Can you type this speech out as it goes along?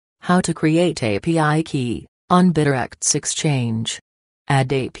How to create API key on Bittrex exchange.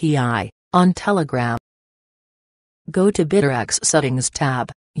 Add API on Telegram. Go to Bittrex settings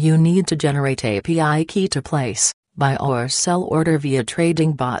tab. You need to generate API key to place, buy or sell order via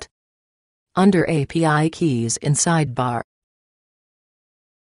trading bot. Under API keys in sidebar,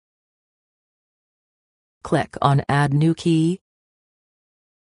 click on Add New Key.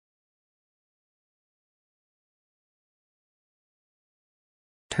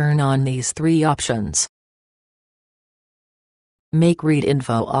 Turn on these three options. Make read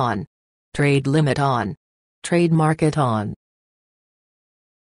info on. Trade limit on. Trade market on.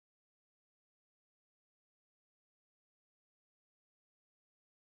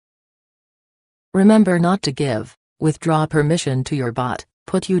 Remember not to give withdraw permission to your bot.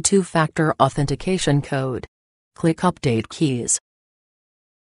 Put your two-factor authentication code. Click Update Keys.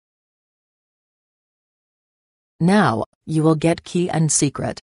 Now, you will get key and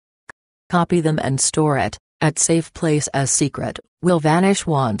secret. Copy them and store it at safe place as secret will vanish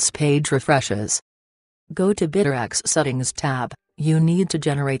once page refreshes. Go to Bittrex settings tab. You need to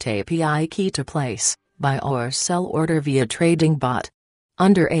generate API key to place, buy or sell order via trading bot.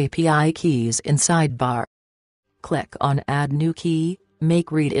 Under API keys in sidebar, click on Add New Key.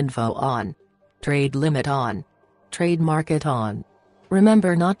 Make read info on. Trade limit on. Trade market on.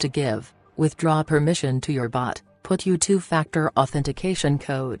 Remember not to give withdraw permission to your bot. Put your two-factor authentication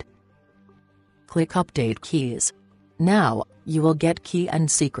code. Click Update Keys. Now, you will get key and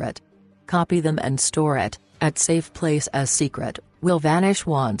secret. Copy them and store it at safe place as secret will vanish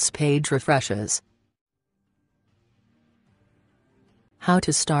once page refreshes. How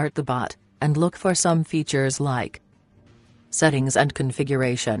to start the bot and look for some features like Settings and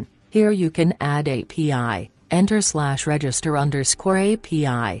Configuration. Here you can add API, enter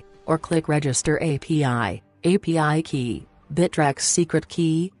 /register_API, or click Register API, API key, Bittrex secret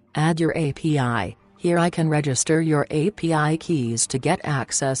key, add your API. Here I can register your API keys to get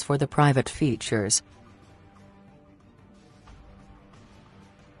access for the private features.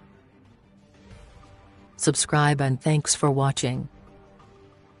 Subscribe and thanks for watching.